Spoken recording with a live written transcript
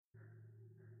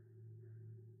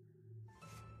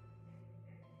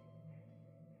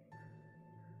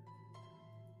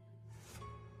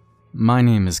My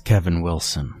name is Kevin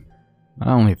Wilson.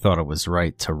 I only thought it was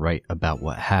right to write about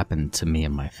what happened to me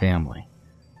and my family.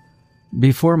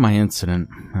 Before my incident,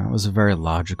 I was a very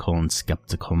logical and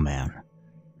skeptical man.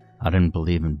 I didn't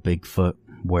believe in Bigfoot,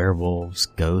 werewolves,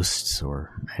 ghosts,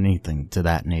 or anything to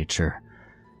that nature.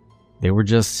 They were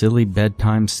just silly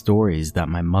bedtime stories that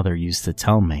my mother used to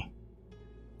tell me.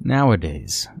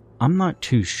 Nowadays, I'm not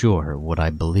too sure what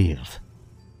I believe.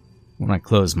 When I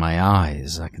closed my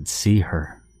eyes, I could see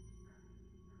her.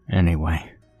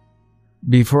 Anyway,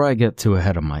 before I get too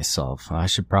ahead of myself, I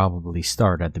should probably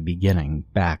start at the beginning,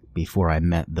 back before I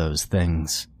met those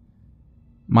things.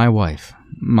 My wife,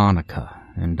 Monica,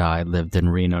 and I lived in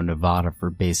Reno, Nevada for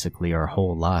basically our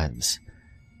whole lives.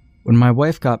 When my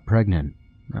wife got pregnant,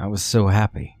 I was so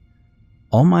happy.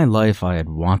 All my life I had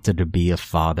wanted to be a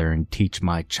father and teach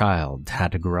my child how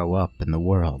to grow up in the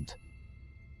world.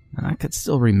 I could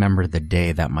still remember the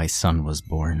day that my son was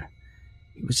born.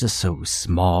 He was just so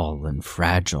small and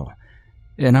fragile,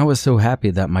 and I was so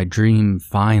happy that my dream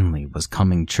finally was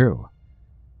coming true.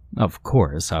 Of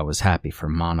course, I was happy for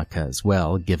Monica as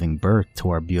well, giving birth to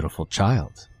our beautiful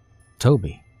child,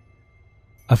 Toby.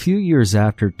 A few years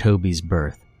after Toby's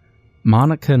birth,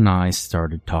 Monica and I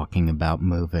started talking about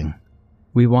moving.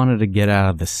 We wanted to get out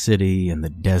of the city and the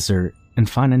desert and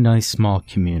find a nice small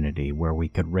community where we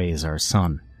could raise our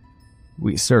son.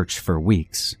 We searched for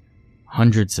weeks.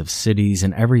 Hundreds of cities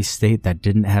in every state that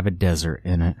didn't have a desert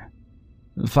in it.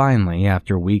 Finally,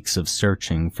 after weeks of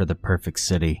searching for the perfect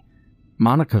city,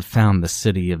 Monica found the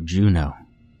city of Juneau.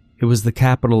 It was the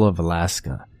capital of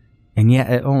Alaska, and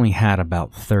yet it only had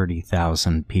about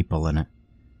 30,000 people in it.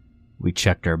 We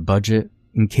checked our budget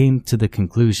and came to the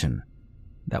conclusion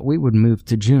that we would move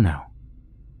to Juneau.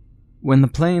 When the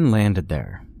plane landed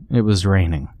there, it was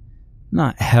raining.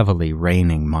 Not heavily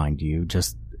raining, mind you,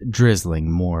 just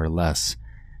drizzling more or less.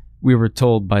 We were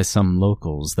told by some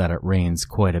locals that it rains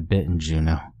quite a bit in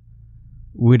Juneau.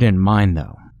 We didn't mind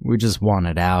though. We just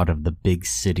wanted out of the big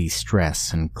city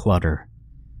stress and clutter.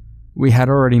 We had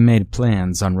already made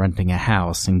plans on renting a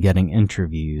house and getting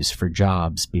interviews for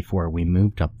jobs before we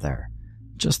moved up there,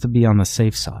 just to be on the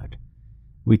safe side.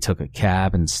 We took a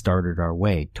cab and started our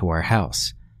way to our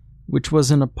house, which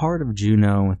was in a part of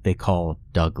Juneau they call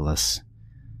Douglas.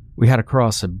 We had to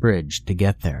cross a bridge to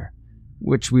get there,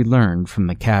 which we learned from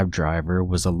the cab driver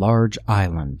was a large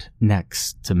island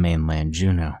next to mainland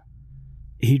Juneau.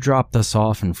 He dropped us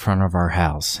off in front of our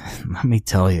house. Let me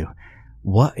tell you,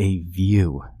 what a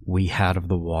view we had of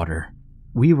the water.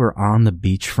 We were on the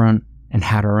beachfront and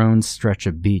had our own stretch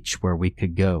of beach where we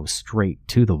could go straight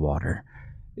to the water.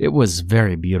 It was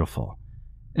very beautiful,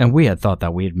 and we had thought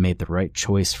that we had made the right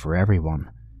choice for everyone.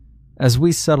 As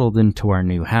we settled into our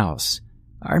new house,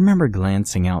 I remember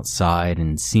glancing outside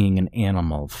and seeing an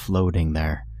animal floating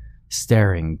there,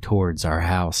 staring towards our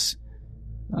house.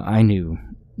 I knew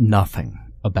nothing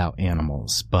about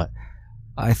animals, but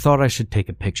I thought I should take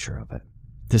a picture of it,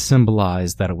 to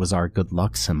symbolize that it was our good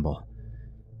luck symbol.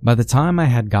 By the time I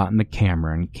had gotten the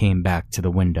camera and came back to the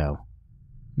window,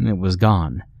 it was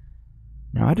gone.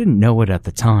 Now, I didn't know it at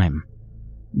the time,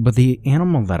 but the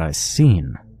animal that I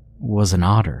seen was an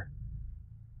otter.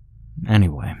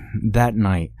 Anyway, that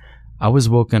night, I was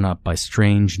woken up by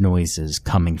strange noises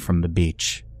coming from the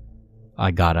beach.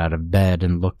 I got out of bed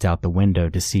and looked out the window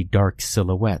to see dark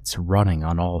silhouettes running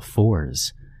on all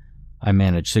fours. I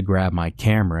managed to grab my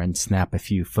camera and snap a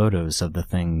few photos of the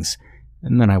things,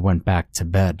 and then I went back to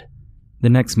bed. The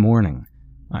next morning,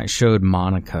 I showed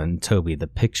Monica and Toby the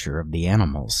picture of the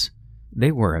animals.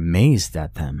 They were amazed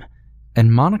at them,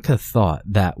 and Monica thought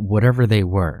that whatever they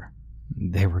were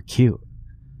cute.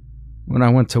 When I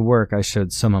went to work, I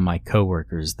showed some of my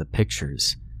coworkers the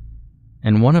pictures,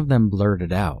 and one of them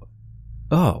blurted out,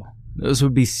 "Oh, those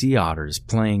would be sea otters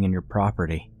playing in your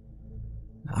property."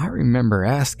 I remember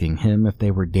asking him if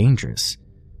they were dangerous,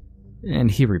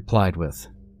 and he replied with,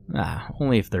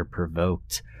 "Only if they're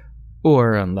provoked,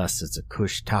 or unless it's a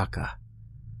Kushtaka."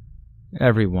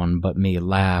 Everyone but me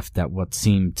laughed at what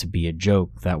seemed to be a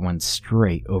joke that went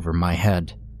straight over my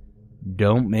head.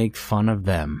 "Don't make fun of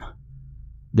them."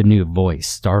 The new voice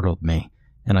startled me,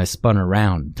 and I spun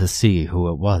around to see who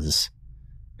it was.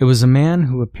 It was a man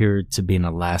who appeared to be an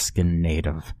Alaskan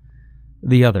native.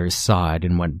 The others sighed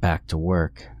and went back to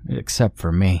work, except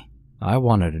for me. I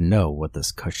wanted to know what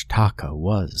this Kushtaka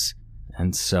was,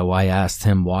 and so I asked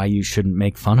him why you shouldn't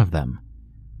make fun of them.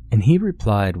 And he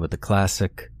replied with a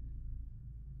classic,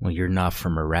 "Well, you're not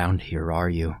from around here, are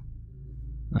you?"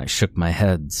 I shook my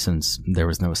head since there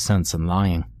was no sense in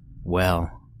lying.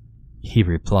 "Well," he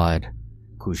replied,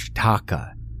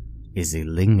 "Kushtaka is a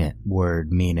Lingit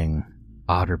word meaning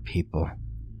otter people.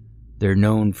 They're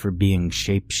known for being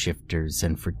shapeshifters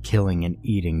and for killing and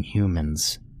eating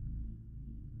humans.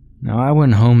 Now, I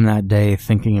went home that day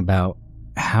thinking about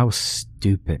how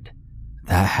stupid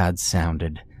that had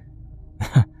sounded.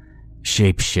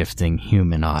 Shape-shifting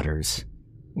human otters.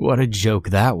 What a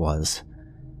joke that was.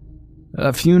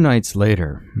 A few nights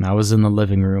later, I was in the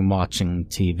living room watching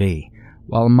TV,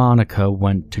 while Monica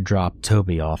went to drop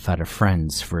Toby off at a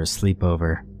friend's for a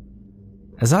sleepover.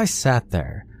 As I sat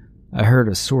there, I heard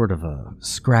a sort of a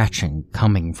scratching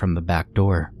coming from the back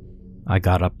door. I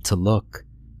got up to look,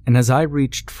 and as I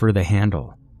reached for the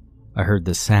handle, I heard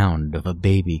the sound of a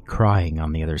baby crying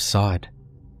on the other side.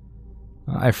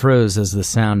 I froze as the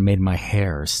sound made my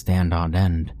hair stand on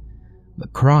end. The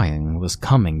crying was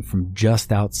coming from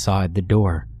just outside the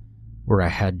door, where I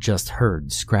had just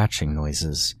heard scratching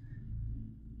noises.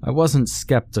 I wasn't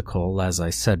skeptical, as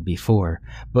I said before,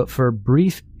 but for a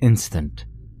brief instant,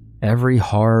 every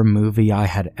horror movie I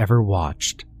had ever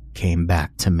watched came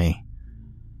back to me.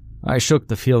 I shook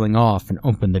the feeling off and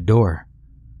opened the door.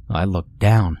 I looked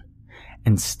down,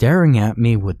 and staring at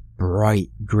me with bright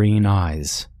green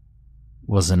eyes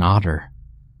was an otter.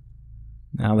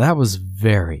 Now that was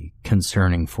very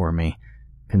concerning for me,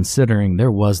 considering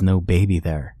there was no baby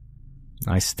there.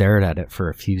 I stared at it for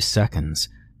a few seconds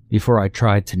before I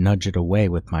tried to nudge it away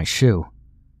with my shoe,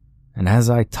 and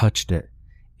as I touched it,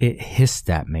 it hissed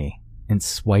at me and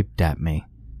swiped at me,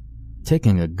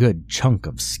 taking a good chunk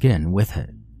of skin with it.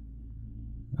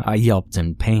 I yelped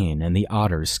in pain, and the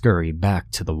otter scurried back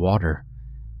to the water.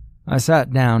 I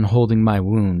sat down holding my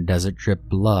wound as it dripped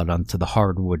blood onto the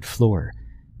hardwood floor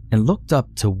and looked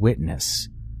up to witness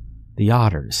the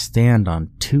otter stand on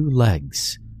 2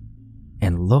 legs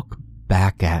and look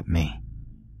back at me.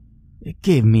 It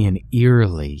gave me an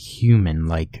eerily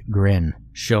human-like grin,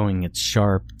 showing its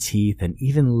sharp teeth and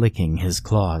even licking his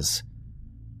claws.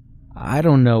 I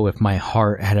don't know if my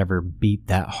heart had ever beat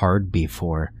that hard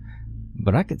before,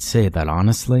 but I could say that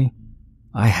honestly,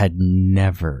 I had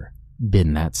never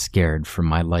been that scared for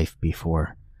my life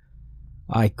before.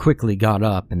 I quickly got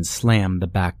up and slammed the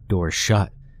back door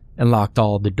shut and locked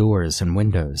all the doors and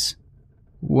windows.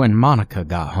 When Monica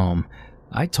got home,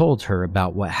 I told her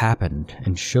about what happened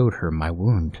and showed her my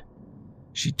wound.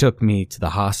 She took me to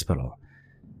the hospital,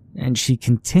 and she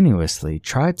continuously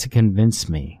tried to convince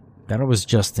me that I was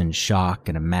just in shock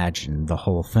and imagined the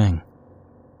whole thing.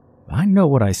 I know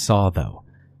what I saw, though,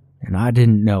 and I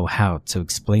didn't know how to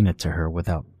explain it to her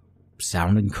without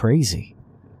sounding crazy.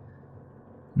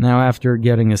 Now, after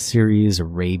getting a series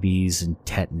of rabies and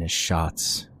tetanus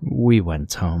shots, we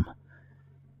went home.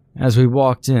 As we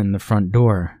walked in the front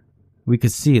door, we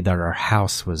could see that our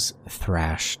house was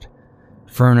thrashed.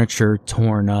 Furniture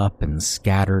torn up and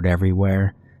scattered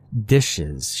everywhere,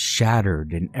 dishes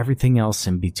shattered, and everything else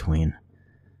in between.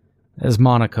 As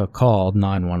Monica called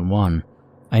 911,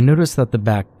 I noticed that the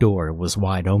back door was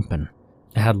wide open.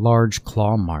 It had large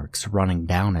claw marks running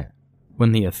down it.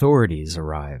 When the authorities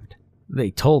arrived, they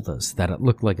told us that it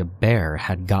looked like a bear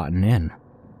had gotten in.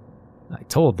 I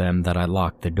told them that I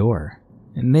locked the door,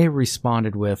 and they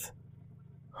responded with,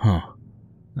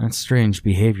 that's strange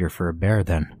behavior for a bear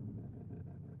then.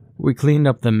 We cleaned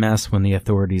up the mess when the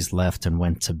authorities left and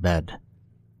went to bed,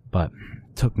 but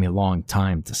it took me a long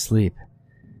time to sleep,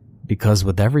 because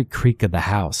with every creak of the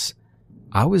house,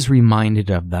 I was reminded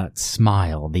of that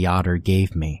smile the otter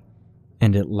gave me,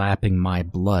 and it lapping my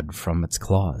blood from its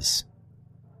claws.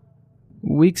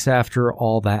 Weeks after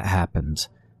all that happened,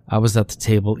 I was at the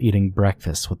table eating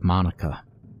breakfast with Monica.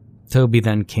 Toby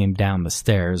then came down the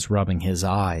stairs, rubbing his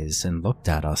eyes, and looked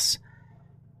at us.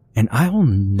 And I will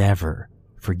never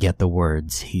forget the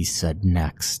words he said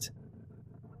next.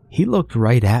 He looked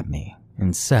right at me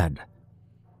and said,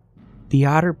 "The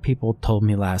otter people told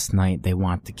me last night they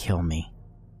want to kill me."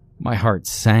 My heart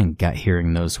sank at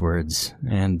hearing those words,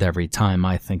 and every time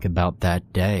I think about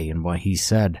that day and what he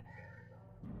said.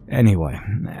 Anyway,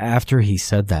 after he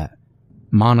said that,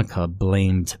 Monica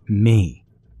blamed me,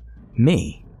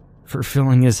 for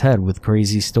filling his head with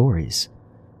crazy stories.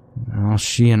 Well,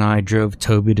 she and I drove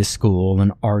Toby to school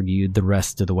and argued the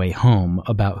rest of the way home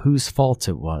about whose fault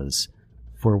it was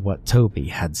for what Toby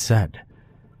had said.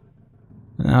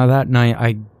 Now, that night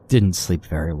I didn't sleep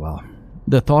very well.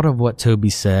 The thought of what Toby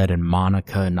said and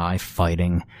Monica and I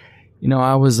fighting,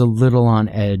 I was a little on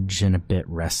edge and a bit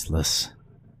restless.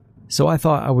 So I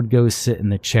thought I would go sit in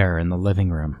the chair in the living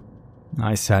room.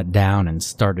 I sat down and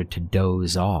started to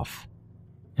doze off.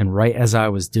 And right as I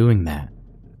was doing that,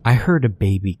 I heard a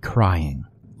baby crying,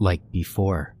 like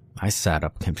before. I sat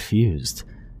up confused,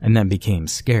 and then became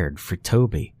scared for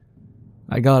Toby.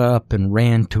 I got up and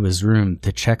ran to his room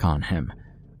to check on him,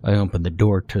 I opened the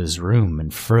door to his room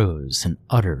and froze in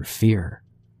utter fear.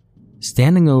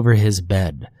 Standing over his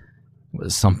bed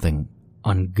was something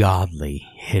ungodly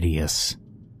hideous.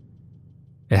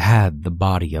 It had the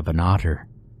body of an otter,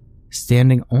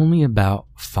 standing only about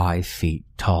 5 feet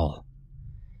tall.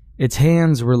 Its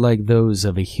hands were like those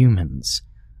of a human's,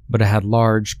 but it had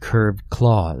large curved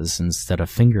claws instead of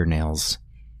fingernails.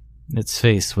 Its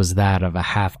face was that of a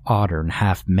half otter and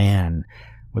half man,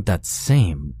 with that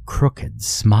same crooked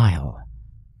smile.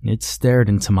 It stared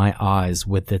into my eyes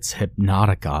with its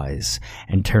hypnotic eyes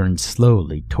and turned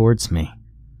slowly towards me.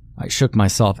 I shook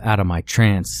myself out of my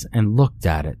trance and looked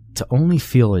at it to only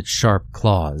feel its sharp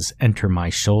claws enter my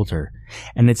shoulder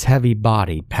and its heavy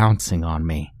body pouncing on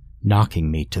me,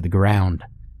 knocking me to the ground.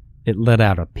 It let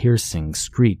out a piercing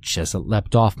screech as it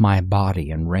leapt off my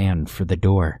body and ran for the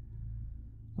door.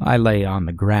 I lay on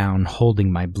the ground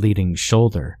holding my bleeding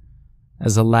shoulder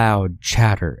as a loud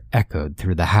chatter echoed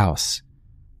through the house,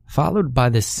 followed by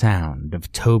the sound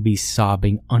of Toby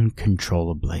sobbing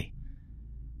uncontrollably.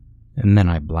 And then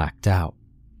I blacked out.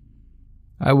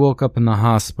 I woke up in the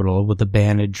hospital with a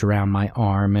bandage around my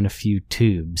arm and a few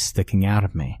tubes sticking out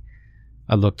of me.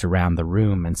 I looked around the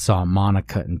room and saw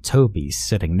Monica and Toby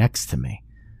sitting next to me.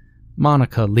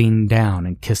 Monica leaned down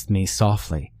and kissed me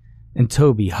softly, and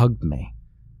Toby hugged me.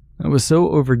 I was so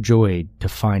overjoyed to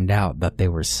find out that they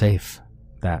were safe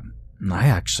that I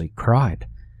actually cried.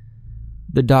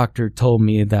 The doctor told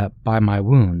me that by my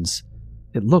wounds,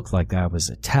 it looked like I was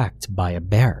attacked by a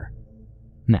bear.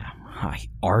 Now, I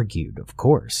argued, of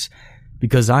course,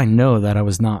 because I know that I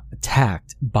was not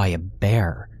attacked by a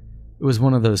bear. It was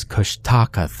one of those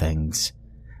Kushtaka things.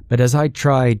 But as I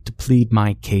tried to plead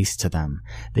my case to them,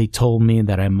 they told me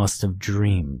that I must have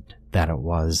dreamed that it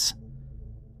was.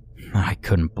 I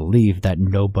couldn't believe that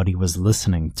nobody was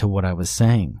listening to what I was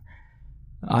saying.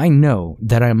 I know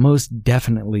that I most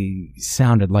definitely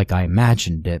sounded like I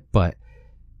imagined it, but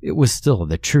it was still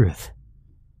the truth.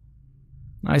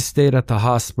 I stayed at the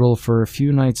hospital for a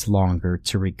few nights longer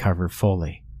to recover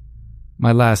fully.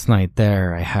 My last night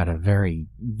there, I had a very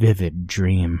vivid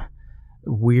dream.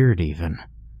 Weird even.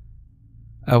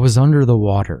 I was under the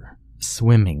water,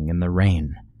 swimming in the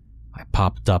rain. I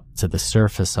popped up to the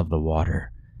surface of the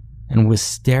water and was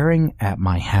staring at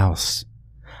my house.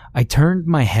 I turned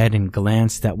my head and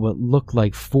glanced at what looked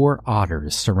like 4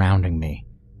 otters surrounding me,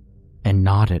 and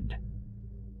nodded.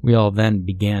 We all then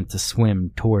began to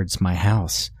swim towards my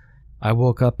house. I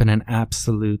woke up in an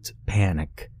absolute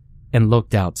panic and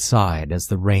looked outside as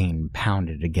the rain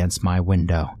pounded against my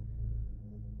window.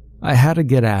 I had to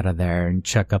get out of there and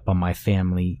check up on my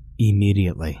family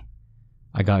immediately.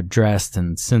 I got dressed,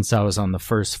 and since I was on the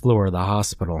first floor of the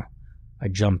hospital, I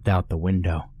jumped out the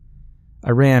window. I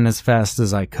ran as fast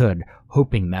as I could,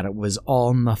 hoping that it was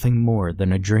all nothing more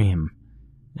than a dream,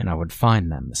 and I would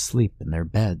find them asleep in their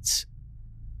beds.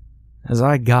 As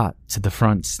I got to the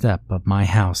front step of my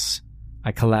house,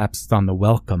 I collapsed on the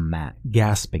welcome mat,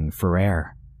 gasping for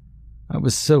air. I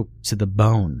was soaked to the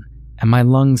bone, and my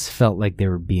lungs felt like they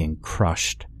were being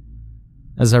crushed.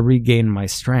 As I regained my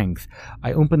strength,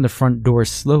 I opened the front door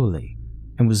slowly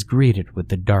and was greeted with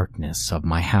the darkness of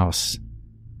my house.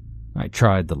 I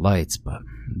tried the lights, but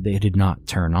they did not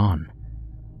turn on.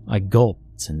 I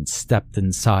gulped and stepped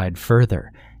inside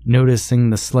further, noticing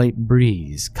the slight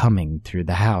breeze coming through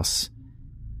the house.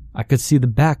 I could see the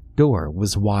back door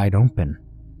was wide open.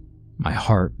 My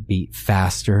heart beat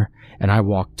faster, and I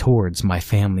walked towards my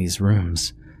family's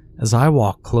rooms. As I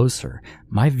walked closer,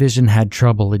 my vision had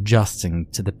trouble adjusting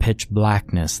to the pitch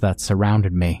blackness that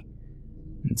surrounded me.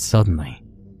 And suddenly,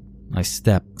 I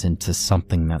stepped into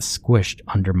something that squished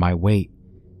under my weight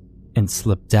and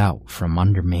slipped out from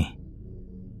under me.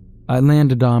 I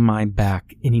landed on my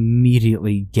back and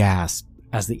immediately gasped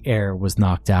as the air was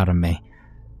knocked out of me.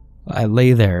 I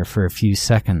lay there for a few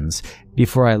seconds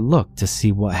before I looked to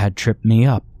see what had tripped me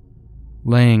up.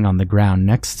 Laying on the ground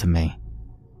next to me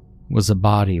was a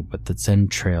body with its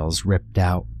entrails ripped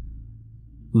out,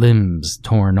 limbs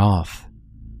torn off,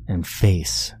 and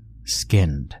face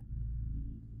skinned.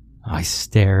 I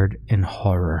stared in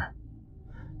horror,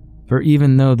 for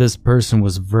even though this person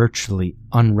was virtually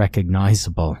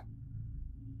unrecognizable,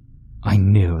 I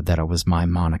knew that it was my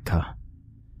Monica.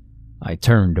 I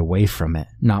turned away from it,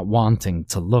 not wanting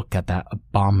to look at that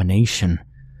abomination.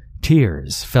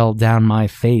 Tears fell down my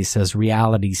face as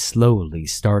reality slowly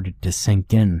started to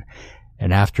sink in,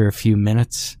 and after a few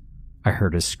minutes, I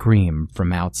heard a scream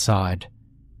from outside.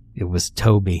 It was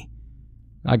Toby.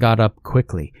 I got up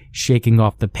quickly, shaking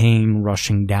off the pain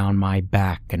rushing down my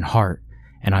back and heart,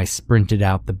 and I sprinted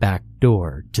out the back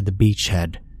door to the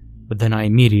beachhead, but then I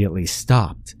immediately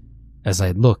stopped as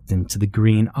I looked into the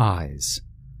green eyes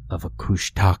of a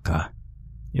Kushtaka.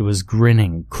 It was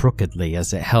grinning crookedly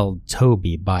as it held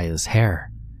Toby by his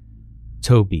hair.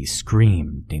 Toby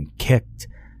screamed and kicked,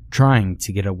 trying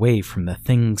to get away from the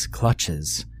thing's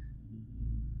clutches.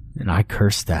 And I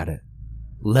cursed at it.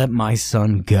 "Let my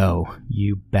son go,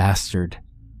 you bastard."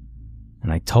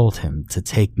 And I told him to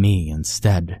take me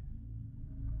instead.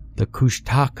 The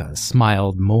Kushtaka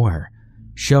smiled more,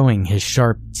 showing his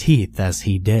sharp teeth as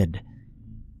he did.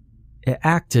 It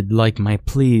acted like my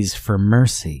pleas for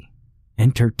mercy,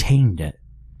 entertained it.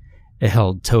 It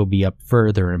held Toby up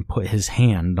further and put his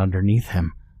hand underneath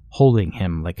him, holding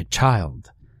him like a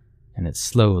child, and it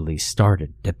slowly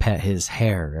started to pet his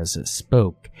hair as it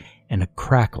spoke in a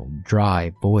crackled,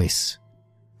 dry voice.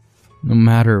 No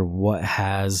matter what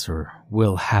has or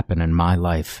will happen in my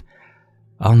life,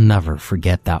 I'll never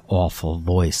forget that awful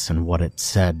voice and what it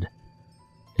said.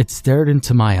 It stared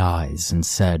into my eyes and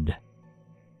said,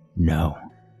 "No,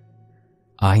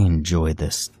 I enjoy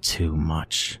this too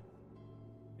much."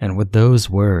 And with those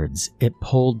words, it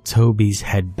pulled Toby's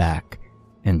head back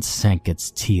and sank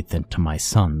its teeth into my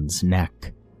son's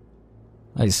neck.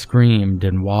 I screamed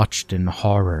and watched in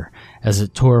horror as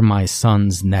it tore my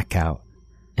son's neck out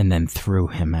and then threw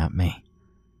him at me.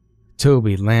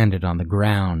 Toby landed on the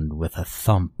ground with a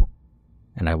thump,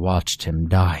 and I watched him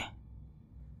die.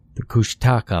 The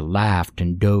Kushtaka laughed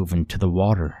and dove into the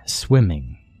water,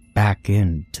 swimming back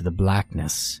into the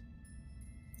blackness.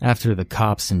 After the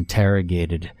cops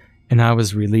interrogated, and I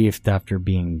was relieved after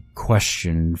being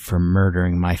questioned for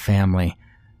murdering my family,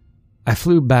 I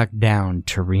flew back down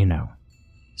to Reno,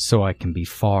 so I can be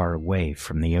far away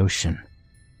from the ocean.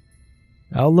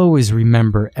 I'll always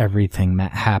remember everything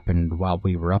that happened while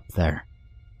we were up there,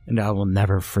 and I will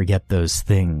never forget those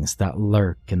things that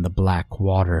lurk in the black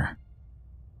water.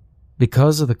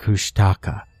 Because of the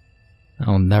Kushtaka,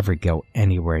 I'll never go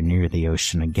anywhere near the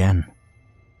ocean again.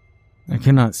 I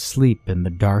cannot sleep in the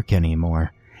dark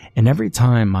anymore, and every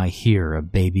time I hear a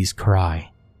baby's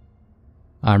cry,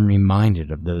 I'm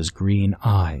reminded of those green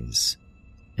eyes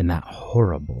and that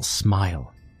horrible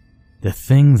smile. The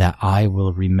thing that I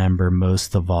will remember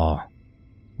most of all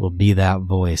will be that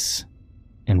voice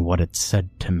and what it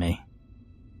said to me.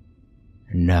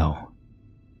 No,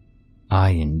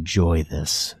 I enjoy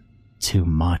this too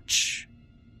much.